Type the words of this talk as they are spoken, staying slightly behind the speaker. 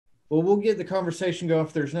Well, we'll get the conversation going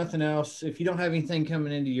if there's nothing else. If you don't have anything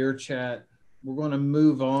coming into your chat, we're going to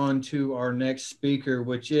move on to our next speaker,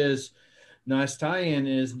 which is nice tie-in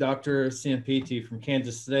is Dr. Ciampitti from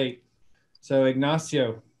Kansas State. So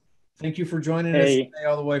Ignacio, thank you for joining us Hey, today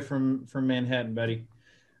all the way from Manhattan, buddy.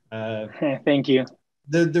 Uh, thank you.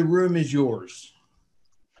 the room is yours.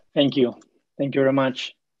 Thank you. Thank you very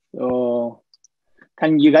much. So,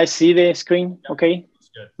 can you guys see the screen? Yep, Okay, that's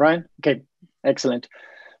good. right? Okay, excellent.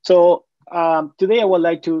 So, today I would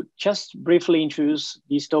like to just briefly introduce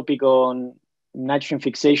this topic on nitrogen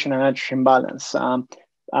fixation and nitrogen balance.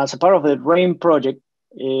 As a part of the RAIN project,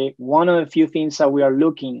 one of the few things that we are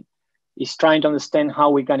looking is trying to understand how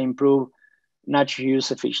we can improve natural use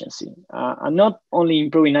efficiency. And not only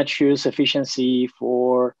improving natural use efficiency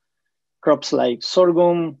for crops like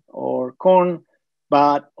sorghum or corn,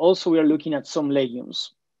 but also we are looking at some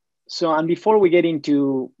legumes. So, and before we get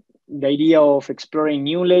into the idea of exploring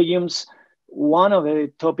new legumes, one of the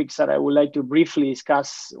topics that I would like to briefly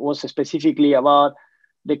discuss was specifically about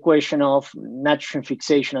the question of nitrogen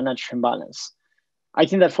fixation and nitrogen balance. I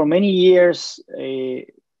think that for many years,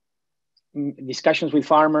 discussions with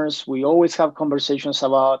farmers, we always have conversations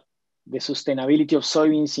about the sustainability of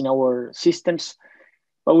soybeans in our systems,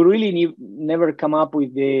 but we really never come up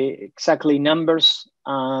with the exactly numbers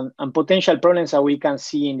and potential problems that we can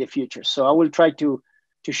see in the future. So I will try to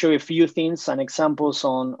show a few things and examples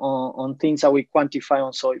on things that we quantify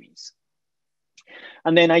on soybeans.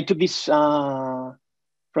 And then I took this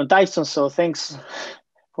from Tyson, so thanks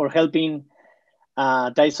for helping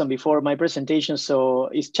Tyson before my presentation. So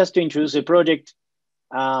it's just to introduce the project.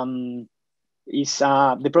 The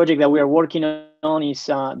project that we are working on is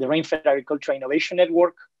the Rainfed Agricultural Innovation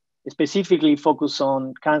Network, specifically focused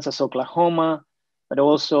on Kansas, Oklahoma, but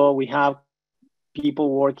also we have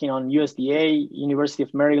people working on USDA, University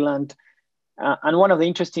of Maryland. And one of the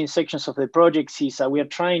interesting sections of the project is that we are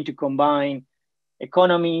trying to combine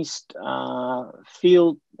economists,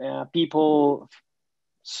 field people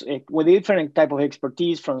with different type of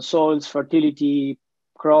expertise from soils, fertility,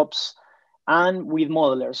 crops, and with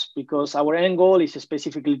modelers, because our end goal is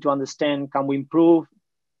specifically to understand, can we improve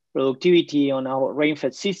productivity on our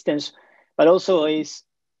rain-fed systems, but also is,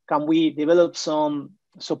 can we develop some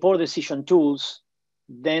support decision tools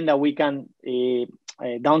then that we can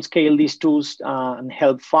downscale these tools and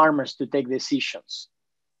help farmers to take decisions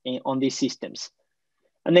on these systems.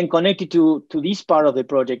 And then connected to this part of the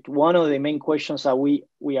project, one of the main questions that we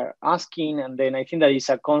are asking, and then I think that is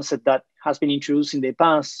a concept that has been introduced in the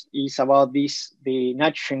past, is about the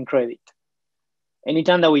nitrogen credit.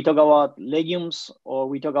 Anytime that we talk about legumes or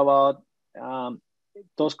we talk about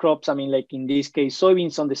those crops, I mean, like in this case,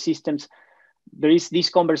 soybeans on the systems, there is this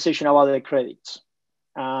conversation about the credits.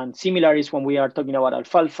 And similar is when we are talking about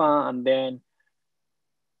alfalfa, and then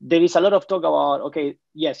there is a lot of talk about, okay,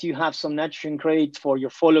 yes, you have some nitrogen credits for your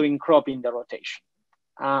following crop in the rotation.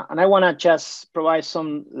 And I wanna just provide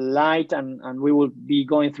some light, and we will be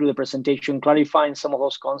going through the presentation, clarifying some of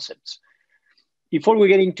those concepts. Before we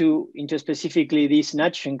get into specifically this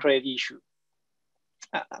nitrogen credit issue,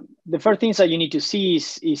 the first things that you need to see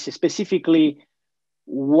is specifically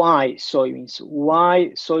why soybeans,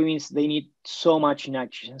 they need so much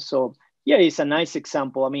nitrogen. So here is a nice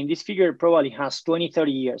example. I mean, this figure probably has 20,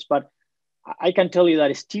 30 years, but I can tell you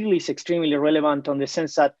that it still is extremely relevant on the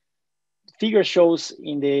sense that figure shows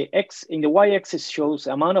in the y-axis shows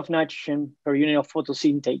amount of nitrogen per unit of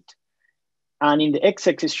photosynthate. And in the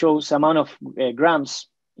x-axis shows amount of grams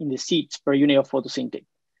in the seeds per unit of photosynthate.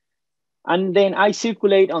 And then I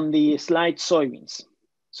circulate on the slide soybeans.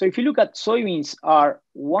 So if you look at soybeans, are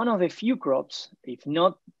one of the few crops, if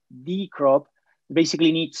not the crop,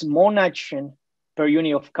 basically needs more nitrogen per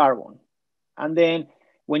unit of carbon. And then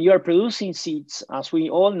when you are producing seeds, as we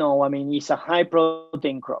all know, I mean, it's a high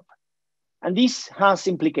protein crop. And this has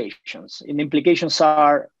implications. And the implications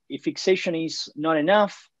are, if fixation is not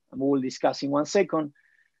enough, and we will discuss in 1 second,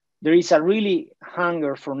 there is a really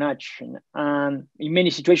hunger for nitrogen. And in many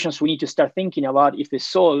situations, we need to start thinking about if the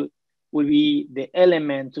soil will be the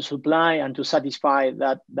element to supply and to satisfy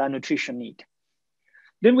that nutrition need.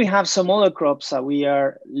 Then we have some other crops that we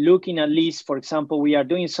are looking at least. For example, we are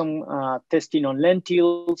doing some testing on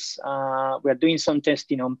lentils. We are doing some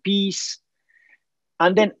testing on peas.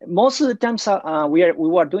 And then most of the times we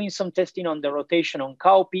were doing some testing on the rotation on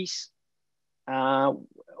cowpeas,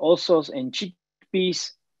 also in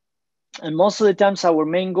chickpeas. And most of the times our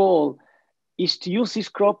main goal is to use these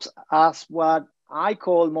crops as what I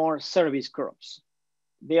call more service crops.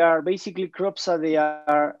 They are basically crops that they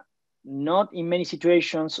are not in many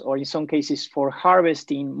situations, or in some cases for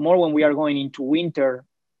harvesting, more when we are going into winter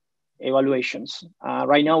evaluations.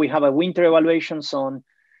 Right now we have a winter evaluations on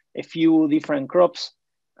a few different crops,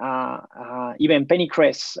 even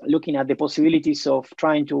pennycress, looking at the possibilities of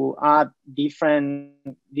trying to add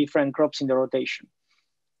different crops in the rotation.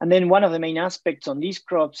 And then one of the main aspects on these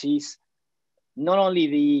crops is not only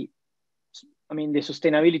the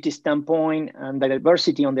sustainability standpoint and the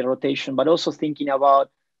diversity on the rotation, but also thinking about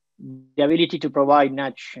the ability to provide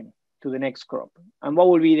nitrogen to the next crop and what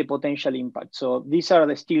will be the potential impact. So these are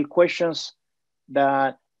the still questions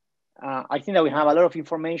that I think that we have a lot of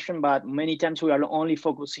information, but many times we are only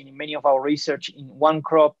focusing in many of our research in one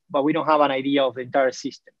crop, but we don't have an idea of the entire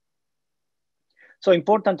system. So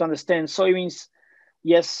important to understand, soybeans,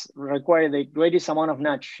 yes, require the greatest amount of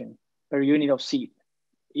nitrogen per unit of seed,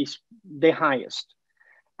 is the highest.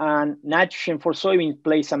 And nitrogen for soybeans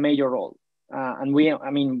plays a major role.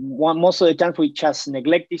 Most of the time we just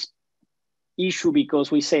neglect this issue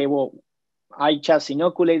because we say, well, I just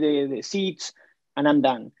inoculate the seeds and I'm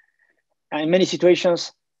done. And in many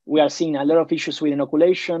situations, we are seeing a lot of issues with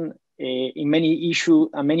inoculation. In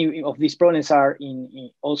many of these problems are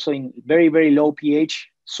also in very, very low pH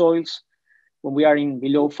soils. When we are in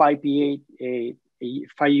below 5 pH,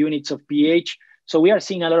 5 units of pH. So we are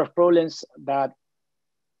seeing a lot of problems that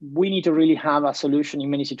we need to really have a solution in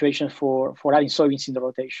many situations for adding soybeans in the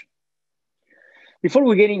rotation. Before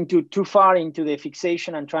we get too far into the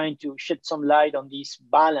fixation and trying to shed some light on this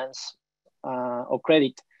balance of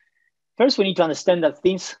credit, first we need to understand that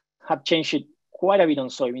things have changed quite a bit on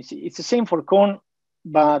soybeans. It's the same for corn,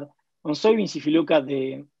 but on soybeans, if you look at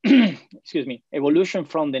the evolution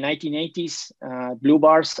from the 1980s, blue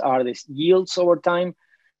bars are the yields over time.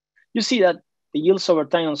 You see that the yields over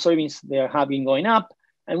time on soybeans, they have been going up.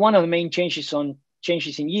 And one of the main changes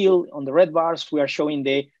in yield on the red bars, we are showing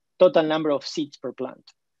the total number of seeds per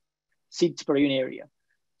plant, seeds per unit area.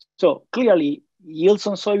 So clearly, yields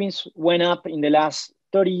on soybeans went up in the last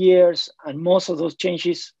 30 years, and most of those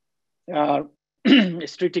changes are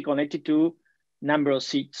strictly connected to number of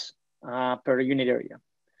seeds per unit area.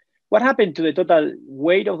 What happened to the total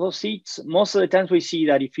weight of those seeds? Most of the times we see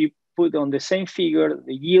that if you put on the same figure,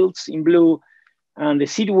 the yields in blue and the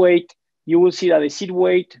seed weight, you will see that the seed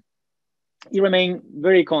weight, it remained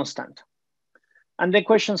very constant. And the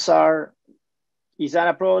questions are, is that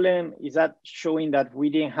a problem? Is that showing that we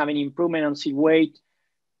didn't have any improvement on seed weight?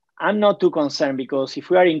 I'm not too concerned, because if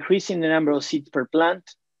we are increasing the number of seeds per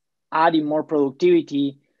plant, adding more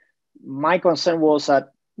productivity, my concern was that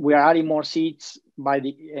we are adding more seeds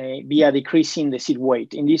via decreasing the seed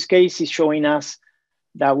weight. In this case, it's showing us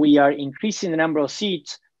that we are increasing the number of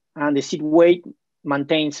seeds and the seed weight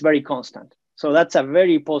maintains very constant. So that's a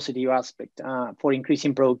very positive aspect for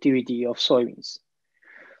increasing productivity of soybeans.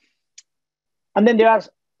 And then there are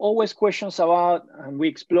always questions about, and we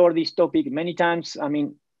explore this topic many times,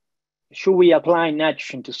 should we apply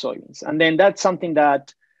nitrogen to soybeans? And then that's something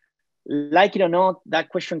that, like it or not, that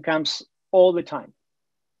question comes all the time.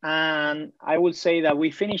 And I will say that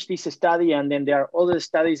we finished this study, and then there are other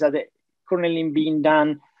studies that are currently being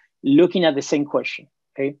done looking at the same question,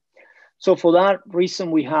 okay? So for that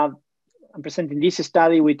reason, I'm presenting this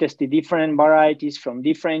study. We tested different varieties from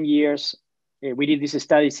different years. We did these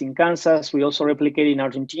studies in Kansas. We also replicated in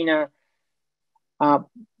Argentina.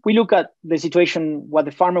 We look at the situation, what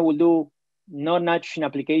the farmer will do, not nitrogen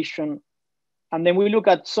application. And then we look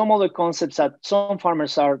at some other concepts that some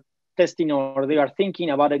farmers are testing, or they are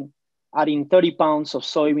thinking about adding 30 pounds of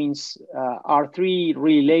soybeans R3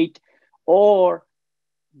 really late, or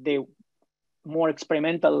the more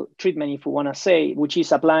experimental treatment, if we want to say, which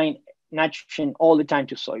is applying nitrogen all the time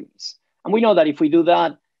to soybeans. And we know that if we do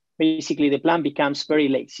that, basically the plant becomes very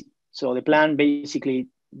lazy. So the plant basically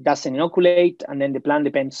doesn't inoculate, and then the plant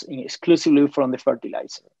depends exclusively from the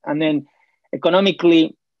fertilizer. And then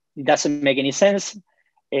economically, it doesn't make any sense.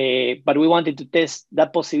 But we wanted to test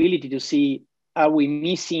that possibility to see, are we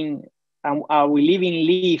missing, are we leaving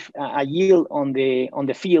a yield on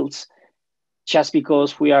the fields just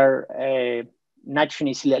because we are nitrogen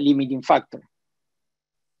is a limiting factor.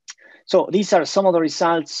 So these are some of the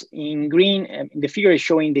results in green. The figure is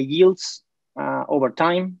showing the yields over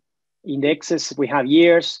time. In the X we have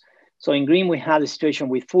years. So in green we have the situation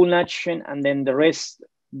with full nitrogen, and then the rest,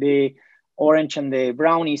 the orange and the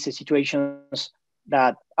brown, is the situations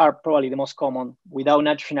that are probably the most common without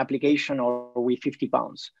nitrogen application or with 50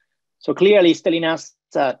 pounds. So clearly it's telling us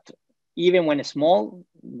that even when small,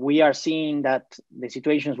 we are seeing that the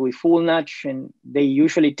situations with full nitrogen, they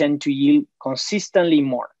usually tend to yield consistently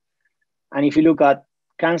more. And if you look at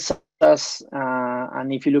Kansas,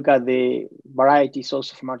 and if you look at the varieties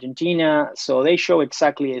also from Argentina, so they show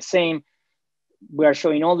exactly the same. We are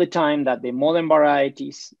showing all the time that the modern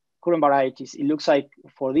varieties current varieties, it looks like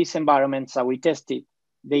for these environments that we tested,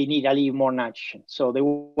 they need a little more nitrogen. So they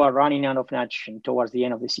were running out of nitrogen towards the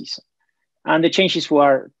end of the season. And the changes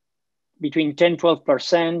were between 10,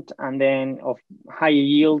 12%, and then of higher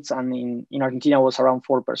yields. And in Argentina was around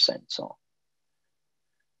 4%. So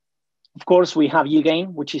of course we have yield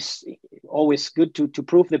gain, which is always good to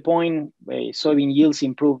prove the point. Soybean yields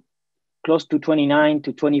improved close to 29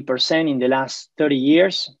 to 20% in the last 30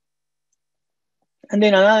 years. And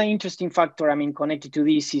then another interesting factor, connected to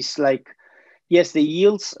this is like, yes, the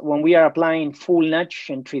yields when we are applying full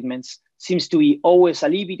nitrogen treatments seems to be always a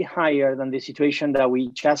little bit higher than the situation that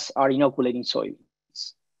we just are inoculating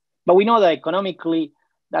soybeans. But we know that economically,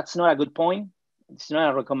 that's not a good point. It's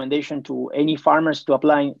not a recommendation to any farmers to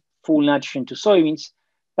apply full nitrogen to soybeans.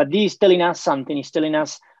 But this is telling us something. It's telling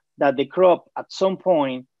us that the crop at some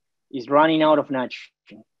point is running out of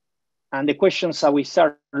nitrogen. And the questions that we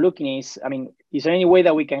start looking is there any way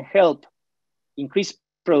that we can help increase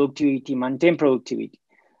productivity, maintain productivity?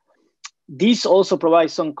 This also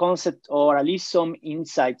provides some concept or at least some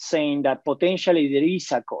insight saying that potentially there is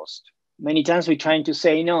a cost. Many times we're trying to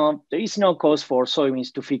say, no, there is no cost for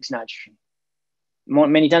soybeans to fix nitrogen.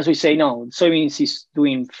 Many times we say, no, soybeans is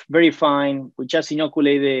doing very fine. We just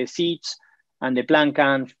inoculate the seeds and the plant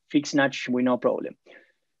can fix nitrogen with no problem.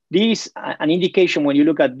 This is an indication when you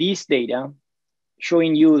look at this data,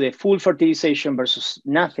 showing you the full fertilization versus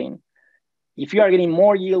nothing. If you are getting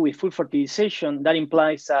more yield with full fertilization, that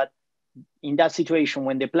implies that in that situation,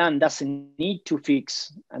 when the plant doesn't need to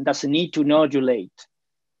fix and doesn't need to nodulate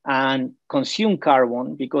and consume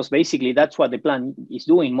carbon, because basically that's what the plant is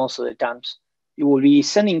doing most of the times, it will be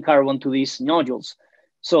sending carbon to these nodules.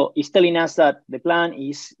 So it's telling us that the plant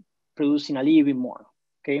is producing a little bit more,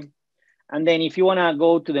 okay? And then if you wanna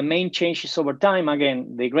go to the main changes over time,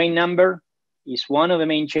 again, the grain number is one of the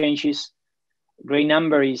main changes. Grain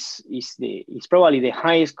number is probably the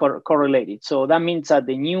highest correlated. So that means that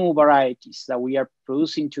the new varieties that we are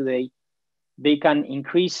producing today, they can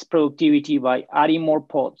increase productivity by adding more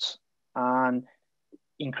pods and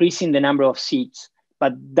increasing the number of seeds.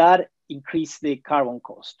 But that increased the carbon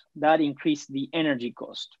cost, that increased the energy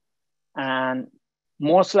cost. And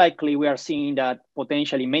most likely we are seeing that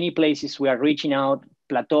potentially many places we are reaching out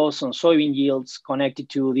plateaus on soybean yields connected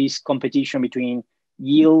to this competition between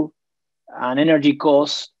yield and energy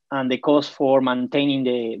cost and the cost for maintaining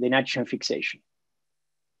the nitrogen fixation.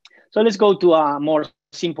 So let's go to a more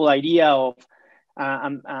simple idea of,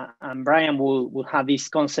 and Brian will have this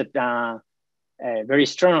concept very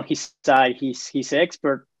strong on his side. He's an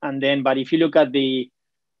expert. And then, but if you look at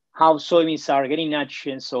how soybeans are getting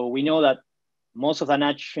nitrogen, so we know that most of the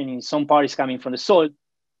nitrogen in some part is coming from the soil.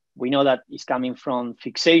 We know that it's coming from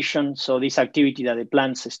fixation. So this activity that the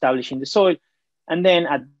plants establish in the soil. And then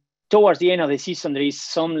towards the end of the season, there is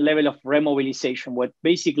some level of remobilization, what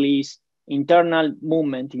basically is internal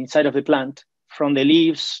movement inside of the plant from the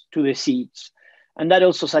leaves to the seeds. And that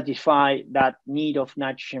also satisfies that need of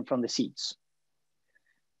nitrogen from the seeds.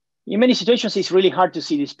 In many situations, it's really hard to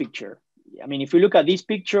see this picture. If you look at this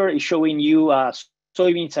picture, it's showing you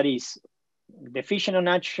soybeans that is deficient of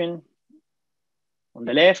nitrogen on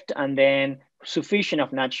the left, and then sufficient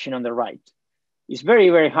of nitrogen on the right. It's very,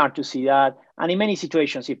 very hard to see that. And in many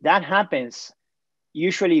situations, if that happens,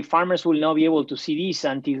 usually farmers will not be able to see this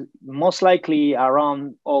until most likely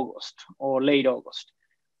around August or late August.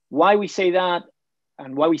 Why we say that,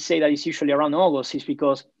 and why we say that it's usually around August, is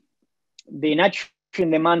because the nitrogen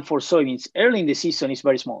demand for soybeans early in the season is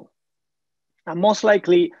very small. And most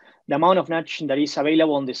likely, the amount of nitrogen that is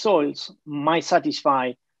available on the soils might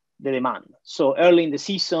satisfy the demand. So early in the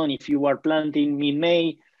season, if you are planting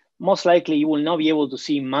mid-May, most likely you will not be able to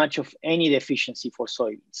see much of any deficiency for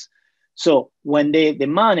soybeans. So when the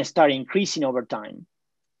demand starts increasing over time,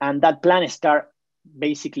 and that plant start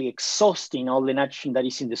basically exhausting all the nitrogen that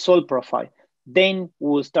is in the soil profile, then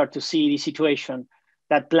we'll start to see the situation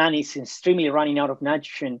that plant is extremely running out of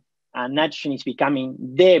nitrogen, and nitrogen is becoming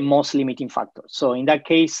the most limiting factor. So in that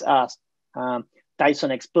case, as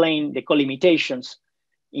Tyson explained, the co-limitations,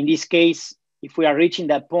 in this case, if we are reaching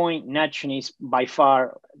that point, nitrogen is by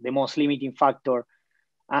far the most limiting factor.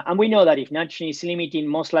 And we know that if nitrogen is limiting,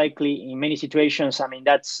 most likely in many situations,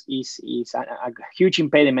 that is a huge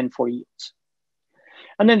impediment for yields.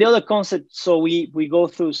 And then the other concept, so we go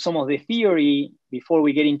through some of the theory before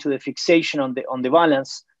we get into the fixation on the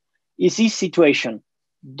balance, is this situation.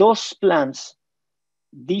 Those plants,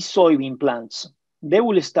 these soybean plants, they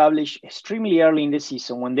will establish extremely early in the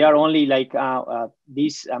season when they are only like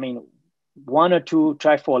one or two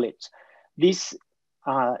trifolates. This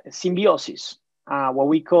symbiosis, what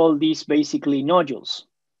we call these basically nodules.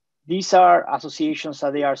 These are associations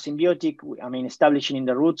that they are symbiotic, I mean, establishing in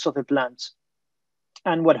the roots of the plants.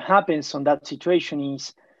 And what happens on that situation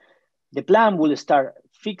is the plant will start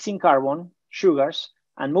fixing carbon, sugars,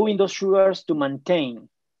 and moving those sugars to maintain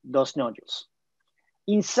those nodules.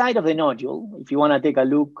 Inside of the nodule, if you want to take a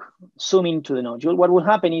look, zoom into the nodule, what will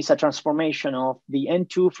happen is a transformation of the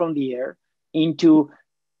N2 from the air into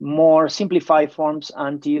more simplified forms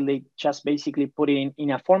until they just basically put it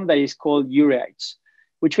in a form that is called ureates,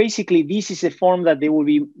 which basically this is a form that they will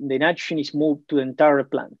be, the nitrogen is moved to the entire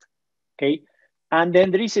plant, okay? And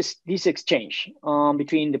then there is this exchange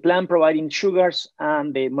between the plant providing sugars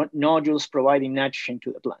and the nodules providing nitrogen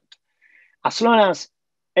to the plant. As long as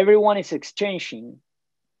everyone is exchanging,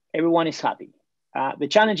 everyone is happy. The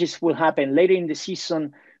challenges will happen later in the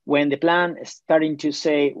season when the plant is starting to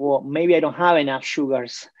say, well, maybe I don't have enough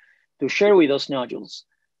sugars to share with those nodules.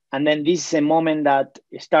 And then this is a moment that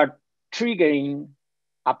start triggering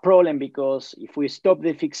a problem, because if we stop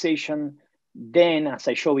the fixation, then as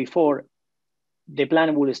I showed before, the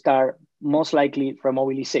plant will start most likely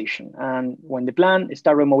remobilization. And when the plant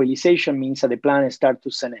start remobilization means that the plant start to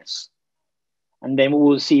senesce. And then we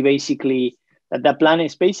will see basically that the plant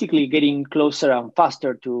is basically getting closer and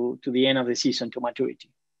faster to the end of the season, to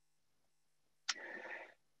maturity.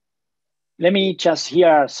 Let me just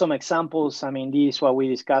here some examples. I mean, this is what we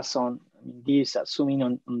discussed on this, zooming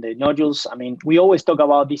on the nodules. I mean, we always talk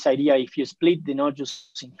about this idea, if you split the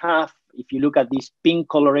nodules in half, if you look at this pink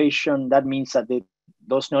coloration, that means that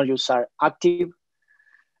those nodules are active.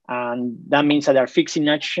 And that means that they're fixing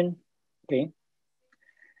nitrogen, okay?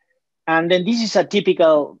 And then this is a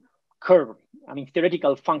typical curve, I mean,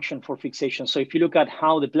 theoretical function for fixation. So if you look at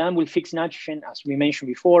how the plant will fix nitrogen, as we mentioned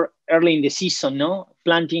before, early in the season,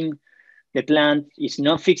 planting, the plant is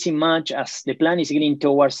not fixing much. As the plant is getting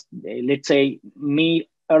towards, let's say,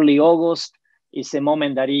 early August is the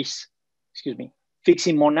moment that is,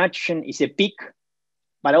 fixing more nitrogen, is a peak,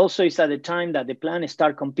 but also it's at the time that the plant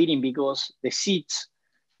start competing because the seeds,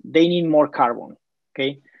 they need more carbon,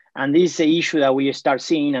 okay? And this is the issue that we start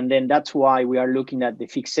seeing, and then that's why we are looking at the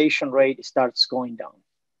fixation rate starts going down.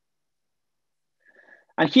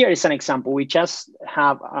 And here is an example. We just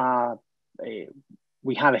have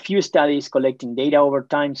we have a few studies collecting data over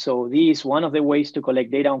time. So this is one of the ways to collect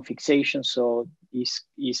data on fixation. So this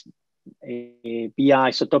is via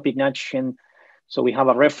isotopic nitrogen. So we have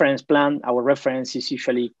a reference plant. Our reference is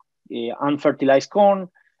usually unfertilized corn.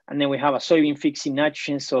 And then we have a soybean fixing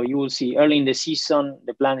nitrogen. So you will see early in the season,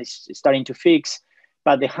 the plant is starting to fix,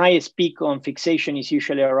 but the highest peak on fixation is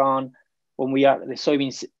usually around when the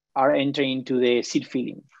soybeans are entering into the seed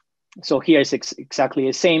filling. So here is exactly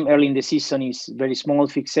the same. Early in the season is very small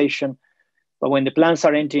fixation, but when the plants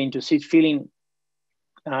are entering into seed filling,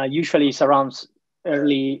 usually it's around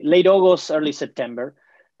late August, early September,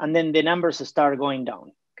 and then the numbers start going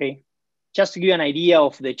down, okay? Just to give you an idea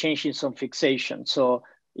of the changes on fixation. So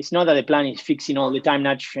it's not that the plant is fixing all the time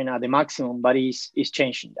nitrogen at the maximum, but it's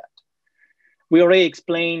changing that. We already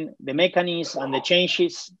explained the mechanism and the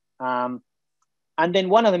changes. And then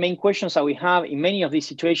one of the main questions that we have in many of these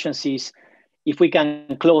situations is if we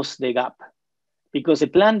can close the gap, because the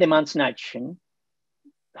plant demands nitrogen,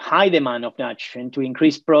 high demand of nitrogen to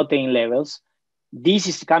increase protein levels. This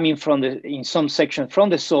is coming from in some section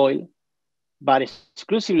from the soil, but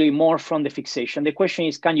exclusively more from the fixation. The question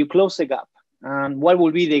is, can you close the gap? And what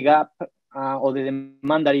will be the gap or the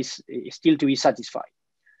demand that is still to be satisfied?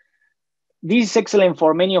 This is excellent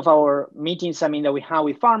for many of our meetings, I mean, that we have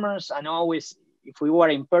with farmers. And always, if we were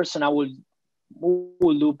in person, we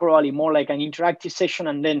will do probably more like an interactive session.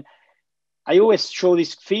 And then I always show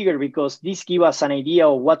this figure because this gives us an idea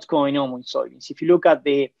of what's going on with soybeans. If you look at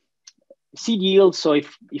the seed yield, so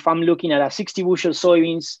if I'm looking at a 60 bushel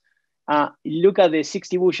soybeans, look at the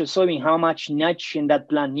 60 bushel soybean, how much nitrogen that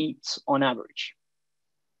plant needs on average.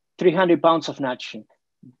 300 pounds of nitrogen.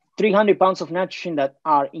 300 pounds of nitrogen that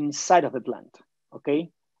are inside of the plant, okay?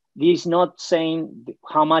 This is not saying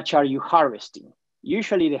how much are you harvesting.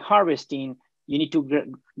 Usually the harvesting, you need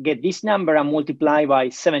to get this number and multiply by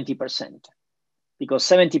 70%, because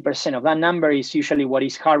 70% of that number is usually what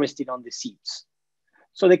is harvested on the seeds.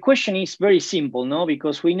 So the question is very simple, no?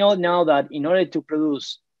 Because we know now that in order to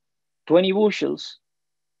produce 20 bushels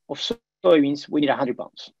of soybeans, we need 100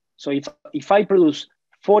 pounds. So if I produce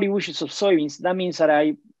 40 bushels of soybeans, that means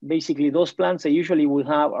that basically those plants, they usually will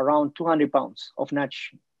have around 200 pounds of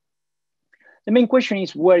nitrogen. The main question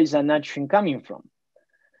is, where is that nitrogen coming from?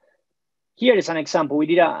 Here is an example. We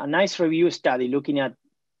did a nice review study looking at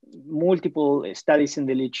multiple studies in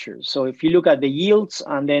the literature. So if you look at the yields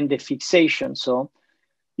and then the fixation, so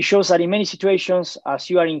it shows that in many situations,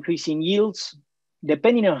 as you are increasing yields,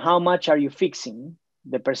 depending on how much are you fixing,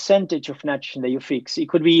 the percentage of nitrogen that you fix, it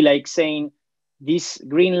could be like saying these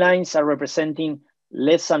green lines are representing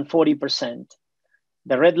less than 40%.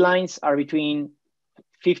 The red lines are between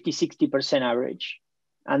 50, 60% average,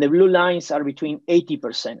 and the blue lines are between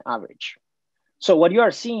 80% average. So what you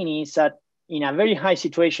are seeing is that in a very high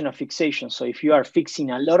situation of fixation, so if you are fixing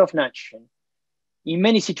a lot of nitrogen, in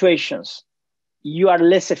many situations, you are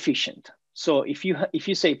less efficient. So if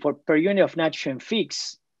you say for per unit of nitrogen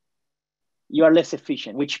fix, you are less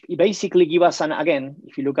efficient, which basically give us again,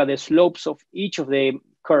 if you look at the slopes of each of the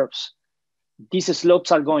curves, these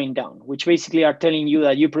slopes are going down, which basically are telling you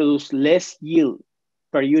that you produce less yield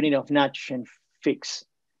per unit of nitrogen fix.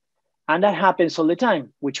 And that happens all the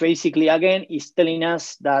time, which basically, again, is telling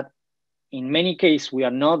us that in many cases, we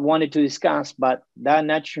are not wanted to discuss, but that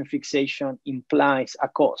nitrogen fixation implies a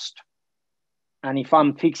cost. And if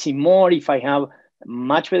I'm fixing more, if I have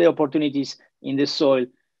much better opportunities in the soil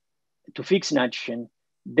to fix nitrogen,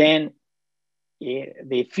 then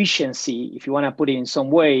the efficiency, if you want to put it in some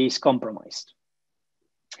way, is compromised.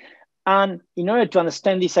 And in order to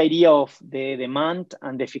understand this idea of the demand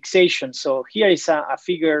and the fixation, so here is a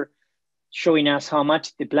figure showing us how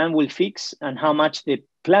much the plant will fix and how much the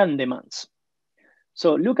plant demands.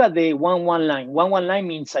 So look at the 1-1 line. 1-1 line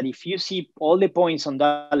means that if you see all the points on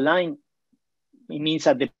that line, it means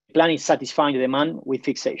that the plant is satisfying the demand with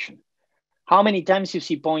fixation. How many times you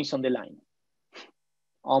see points on the line?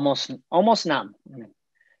 Almost none.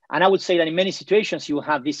 And I would say that in many situations, you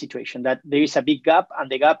have this situation that there is a big gap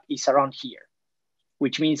and the gap is around here,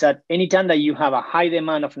 which means that anytime that you have a high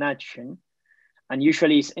demand of nitrogen, and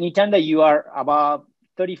usually it's anytime that you are about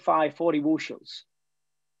 35, 40 bushels,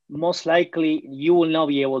 most likely you will not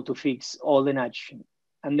be able to fix all the nitrogen.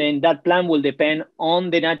 And then that plant will depend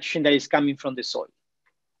on the nitrogen that is coming from the soil,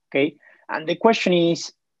 okay? And the question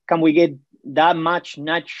is, can we get that much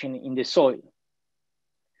nitrogen in the soil?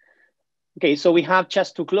 Okay, so we have,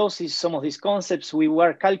 just to close some of these concepts, we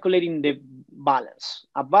were calculating the balance.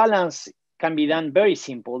 A balance can be done very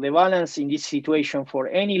simple. The balance in this situation for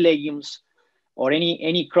any legumes or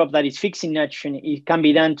any crop that is fixing nitrogen, it can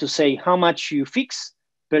be done to say how much you fix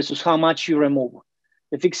versus how much you remove.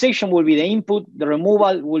 The fixation will be the input, the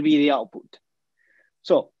removal will be the output.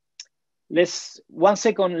 So let's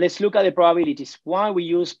look at the probabilities. Why we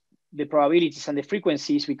use the probabilities and the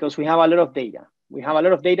frequencies? Because we have a lot of data. We have a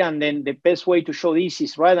lot of data, and then the best way to show this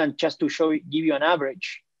is rather than just to give you an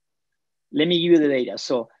average, let me give you the data.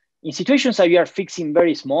 So in situations that you are fixing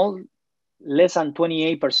very small, less than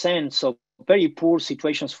 28%, so very poor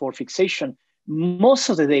situations for fixation, most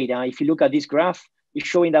of the data, if you look at this graph, is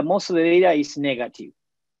showing that most of the data is negative.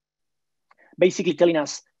 Basically telling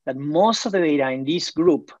us that most of the data in this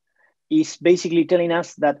group is basically telling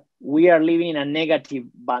us that we are living in a negative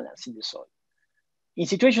balance in the soil. In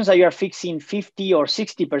situations that you are fixing 50 or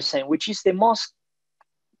 60%, which is the most,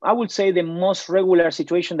 I would say the most regular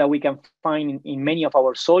situation that we can find in many of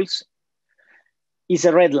our soils, is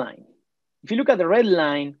a red line. If you look at the red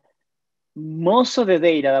line, most of the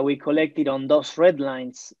data that we collected on those red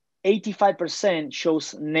lines, 85%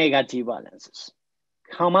 shows negative balances.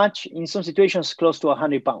 How much? In some situations, close to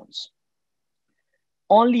 100 pounds.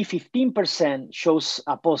 Only 15% shows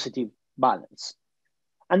a positive balance.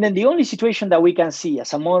 And then the only situation that we can see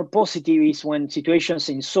as a more positive is when situations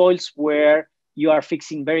in soils where you are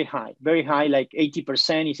fixing very high, like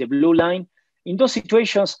 80% is a blue line. In those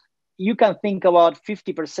situations, you can think about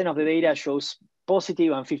 50% of the data shows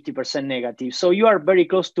positive and 50% negative. So you are very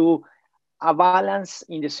close to a balance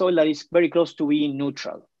in the soil that is very close to being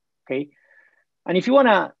neutral, okay? And if you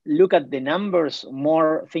wanna look at the numbers,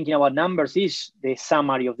 more thinking about numbers, is the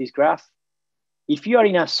summary of this graph. If you are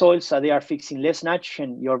in a soil that they are fixing less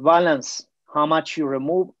nitrogen, your balance, how much you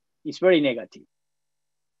remove, is very negative.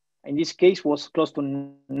 In this case, was close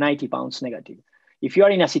to 90 pounds negative. If you are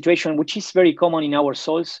in a situation which is very common in our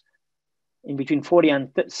soils, in between 40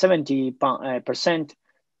 and 70%,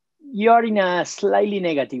 you are in a slightly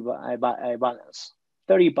negative balance,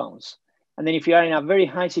 30 pounds. And then if you are in a very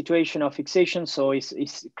high situation of fixation, so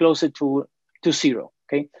it's closer to zero,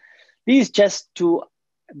 okay? This is just to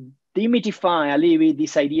demystify a little bit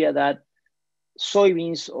this idea that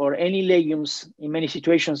soybeans or any legumes, in many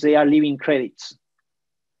situations, they are leaving credits.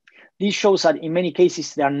 This shows that in many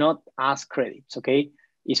cases, they are not as credits, okay?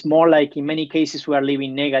 It's more like in many cases, we are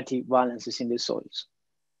leaving negative balances in the soils.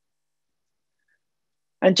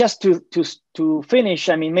 And just to finish,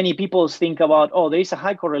 I mean, many people think about, oh, there is a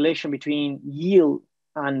high correlation between yield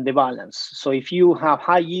and the balance. So if you have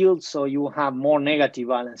high yield, so you have more negative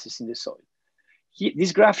balances in the soil.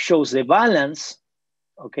 This graph shows the balance,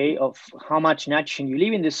 okay, of how much nitrogen you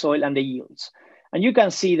leave in the soil and the yields. And you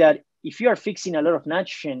can see that if you are fixing a lot of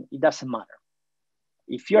nitrogen, it doesn't matter.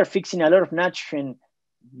 If you are fixing a lot of nitrogen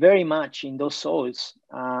very much in those soils,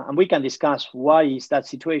 and we can discuss why is that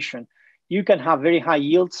situation, you can have very high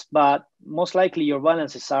yields, but most likely your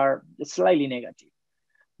balances are slightly negative.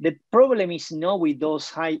 The problem is not with those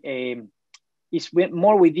high, it's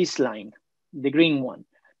more with this line, the green one.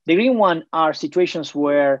 The green one are situations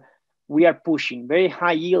where we are pushing very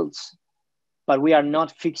high yields, but we are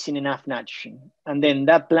not fixing enough nitrogen. And then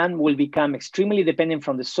that plant will become extremely dependent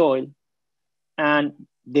from the soil, and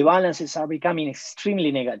the balances are becoming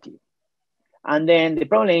extremely negative. And then the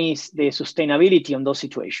problem is the sustainability on those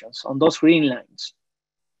situations, on those green lines.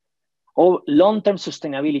 Long-term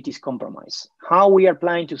sustainability is compromised. How we are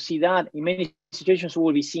planning to see that? In many situations, we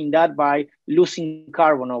will be seeing that by losing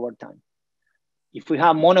carbon over time. If we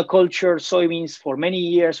have monoculture soybeans for many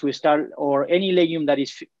years, we start, or any legume that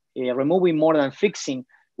is removing more than fixing,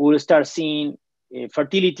 we will start seeing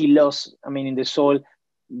fertility loss, in the soil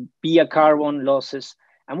via carbon losses,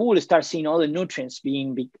 and we will start seeing all the nutrients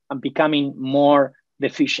becoming more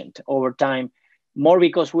deficient over time, more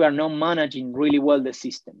because we are not managing really well the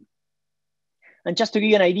system. And just to give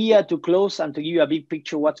you an idea, to close and to give you a big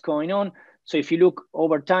picture of what's going on. So if you look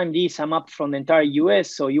over time, these are mapped from the entire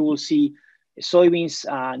US. So you will see soybeans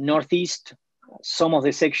northeast, some of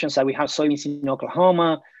the sections that we have soybeans in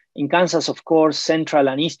Oklahoma, in Kansas, of course, central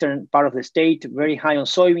and eastern part of the state, very high on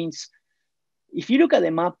soybeans. If you look at the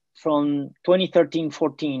map from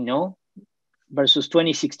 2013-14, no, versus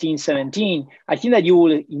 2016-17, I think that you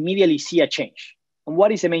will immediately see a change. And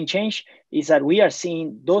what is the main change is that we are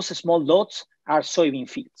seeing those small dots are soybean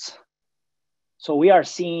fields. So we are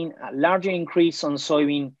seeing a larger increase on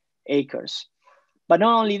soybean acres. But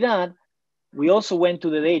not only that, we also went to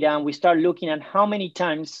the data and we start looking at how many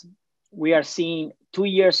times we are seeing 2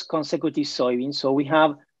 years consecutive soybeans. So we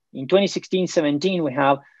have, in 2016-17, we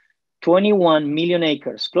have 21 million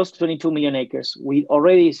acres, close to 22 million acres, with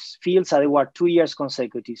already fields that were 2 years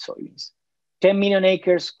consecutive soybeans. 10 million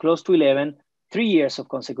acres, close to 11, 3 years of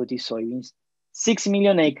consecutive soybeans. 6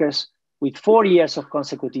 million acres with 4 years of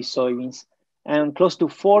consecutive soybeans, and close to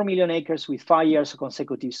 4 million acres with 5 years of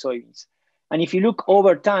consecutive soybeans. And if you look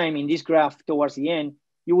over time in this graph towards the end,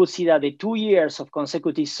 you will see that the 2 years of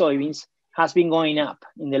consecutive soybeans has been going up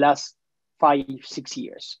in the last 5-6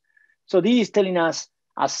 years. So this is telling us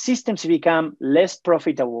as systems become less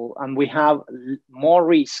profitable and we have more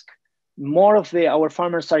risk, more of our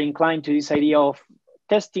farmers are inclined to this idea of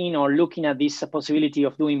testing or looking at this possibility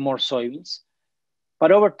of doing more soybeans.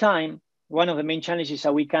 But over time, one of the main challenges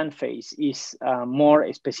that we can face is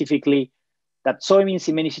more specifically that soybeans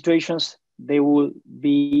in many situations, they will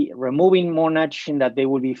be removing more nitrogen that they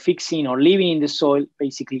will be fixing or leaving in the soil,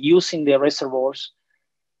 basically using the reservoirs.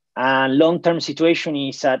 And long-term situation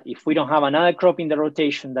is that if we don't have another crop in the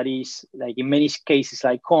rotation that is like in many cases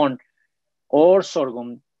like corn or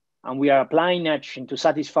sorghum, and we are applying nitrogen to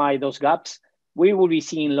satisfy those gaps, we will be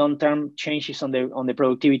seeing long-term changes on the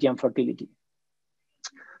productivity and fertility.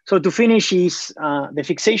 So to finish is the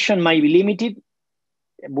fixation might be limited.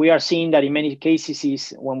 We are seeing that in many cases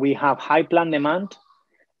is when we have high plant demand.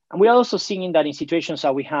 And we are also seeing that in situations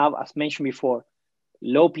that we have, as mentioned before,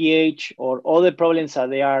 low pH or other problems that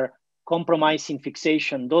they are compromising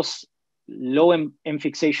fixation, those low M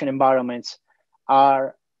fixation environments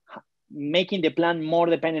are making the plant more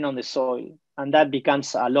dependent on the soil. And that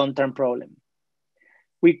becomes a long-term problem.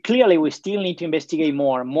 We still need to investigate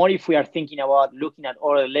more if we are thinking about looking at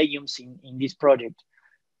other legumes in this project,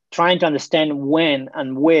 trying to understand when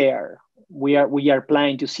and where we are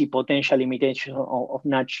planning to see potential limitation of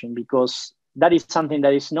nitrogen, because that is something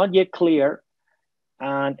that is not yet clear.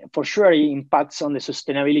 And for sure, it impacts on the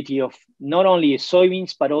sustainability of not only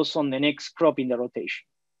soybeans, but also on the next crop in the rotation.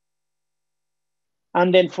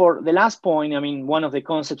 And then for the last point, one of the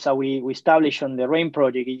concepts that we established on the RAIN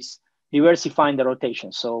project is diversifying the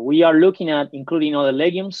rotation. So we are looking at including other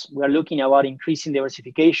legumes. We are looking about increasing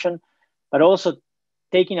diversification, but also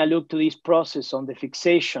taking a look to this process on the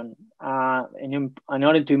fixation in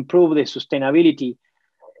order to improve the sustainability.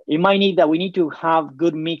 It might need that we need to have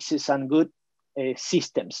good mixes and good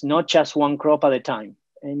systems, not just one crop at a time.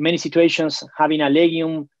 In many situations, having a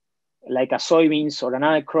legume like a soybeans or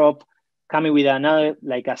another crop coming with another,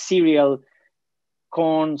 like a cereal,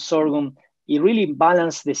 corn, sorghum, it really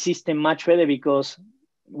balances the system much better because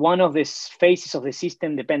one of the phases of the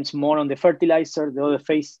system depends more on the fertilizer, the other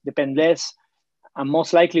phase depends less, and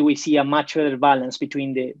most likely we see a much better balance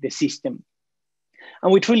between the system.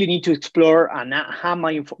 And we truly need to explore and have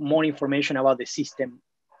more information about the system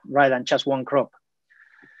rather than just one crop.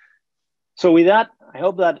 So with that, I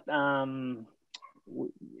hope that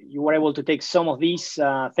you were able to take some of these.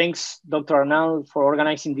 Thanks, Dr. Arnal, for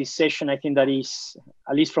organizing this session. I think that is,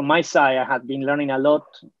 at least from my side, I have been learning a lot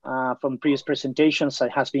from previous presentations.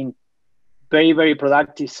 It has been very, very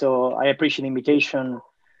productive. So I appreciate the invitation,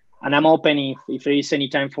 and I'm open if there is any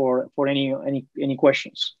time for any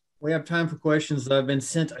questions. We have time for questions. I've been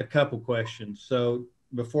sent a couple questions. So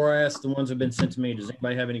before I ask the ones that have been sent to me, does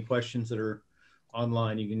anybody have any questions that are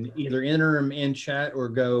online? You can either enter them in chat or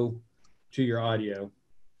go to your audio.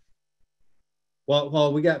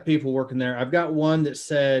 Well, we got people working there. I've got one that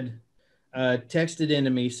said, texted into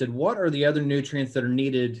me, said, what are the other nutrients that are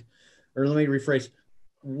needed? Or let me rephrase,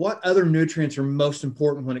 what other nutrients are most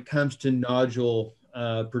important when it comes to nodule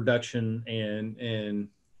production and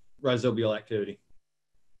rhizobial activity?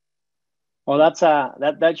 Well,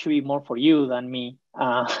 that should be more for you than me.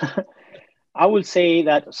 I would say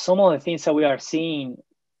that some of the things that we are seeing,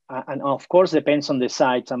 and of course depends on the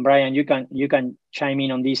sites. And Brian, you can chime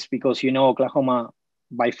in on this because you know Oklahoma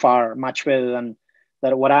by far much better than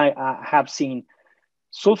what I have seen.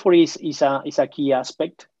 Sulfur is a key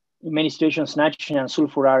aspect. In many situations, nitrogen and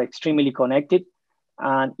sulfur are extremely connected.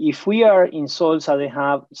 And if we are in soils that they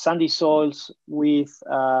have sandy soils with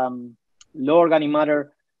low organic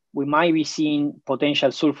matter, we might be seeing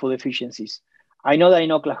potential sulfur deficiencies. I know that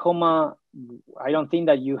in Oklahoma, I don't think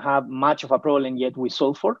that you have much of a problem yet with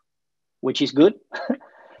sulfur, which is good.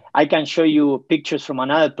 I can show you pictures from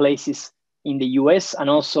other places in the US and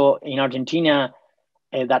also in Argentina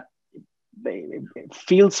that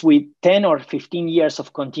fields with 10 or 15 years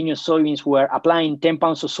of continuous soybeans where applying 10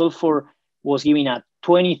 pounds of sulfur was giving a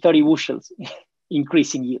 20, 30 bushels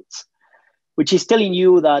increase in yields, which is telling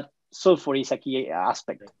you that sulfur is a key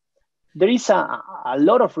aspect. There is a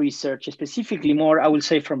lot of research, specifically more, I will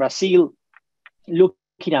say, from Brazil,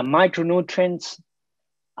 looking at micronutrients.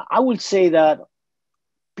 I would say that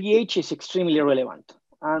pH is extremely relevant.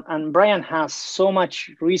 And Brian has so much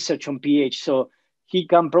research on pH, so he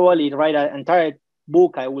can probably write an entire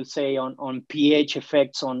book, I would say, on pH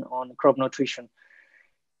effects on crop nutrition.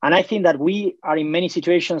 And I think that we are in many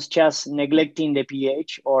situations just neglecting the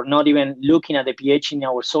pH or not even looking at the pH in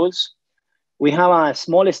our soils. We have a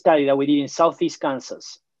small study that we did in Southeast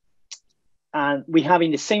Kansas. And we have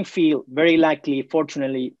in the same field, very likely,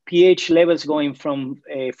 fortunately, pH levels going from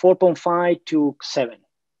 4.5 to 7.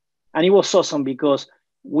 And it was awesome because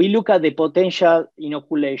we look at the potential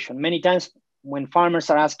inoculation. Many times when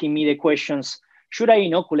farmers are asking me the questions, should I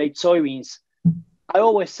inoculate soybeans? I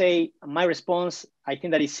always say, my response, I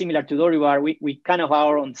think that is similar to Dorivar. We kind of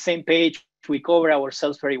are on the same page. We cover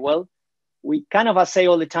ourselves very well. We kind of say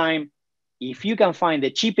all the time, if you can find the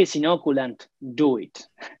cheapest inoculant, do it,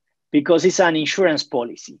 because it's an insurance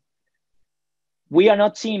policy. We are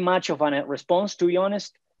not seeing much of a response, to be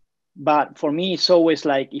honest. But for me, it's always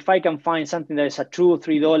like, if I can find something that is a $2 or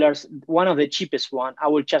 $3, one of the cheapest one, I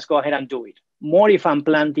will just go ahead and do it. More if I'm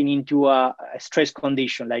planting into a stress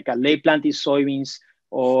condition, like a late planted soybeans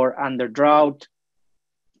or under drought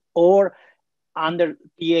or under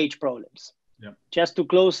pH problems. Yeah. Just to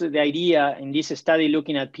close the idea, in this study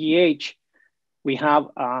looking at pH, we have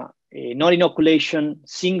a non-inoculation,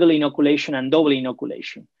 single inoculation, and double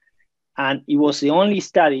inoculation. And it was the only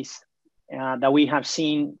studies that we have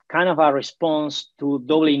seen kind of a response to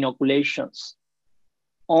double inoculations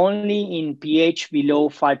only in pH below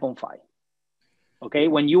 5.5. Okay,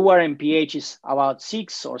 when you are in pH is about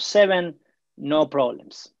 6 or 7, no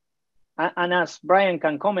problems. And as Brian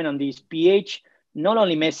can comment on this, pH not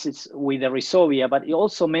only messes with the rhizobia, but it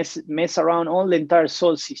also mess around all the entire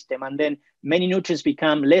soil system. And then many nutrients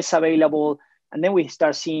become less available. And then we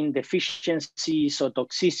start seeing deficiencies or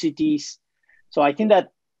toxicities. So I think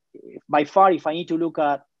that by far, if I need to look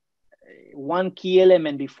at one key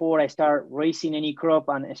element before I start raising any crop,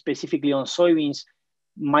 and specifically on soybeans,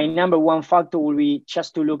 my number one factor will be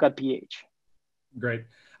just to look at pH. Great.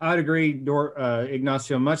 I'd agree,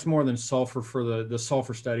 Ignacio, much more than sulfur for the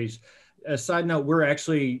sulfur studies. A side note,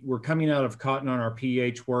 we're coming out of cotton on our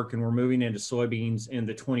pH work, and we're moving into soybeans in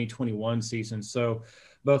the 2021 season. So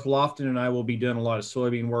both Lofton and I will be doing a lot of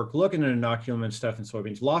soybean work, looking at inoculum and stuff in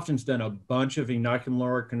soybeans. Lofton's done a bunch of inoculum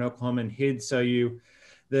work in Oklahoma, and he'd tell you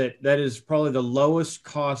that is probably the lowest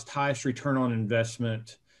cost, highest return on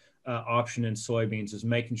investment option in soybeans is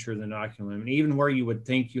making sure the inoculum. And even where you would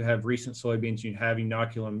think you have recent soybeans, you have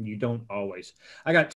inoculum, you don't always. I got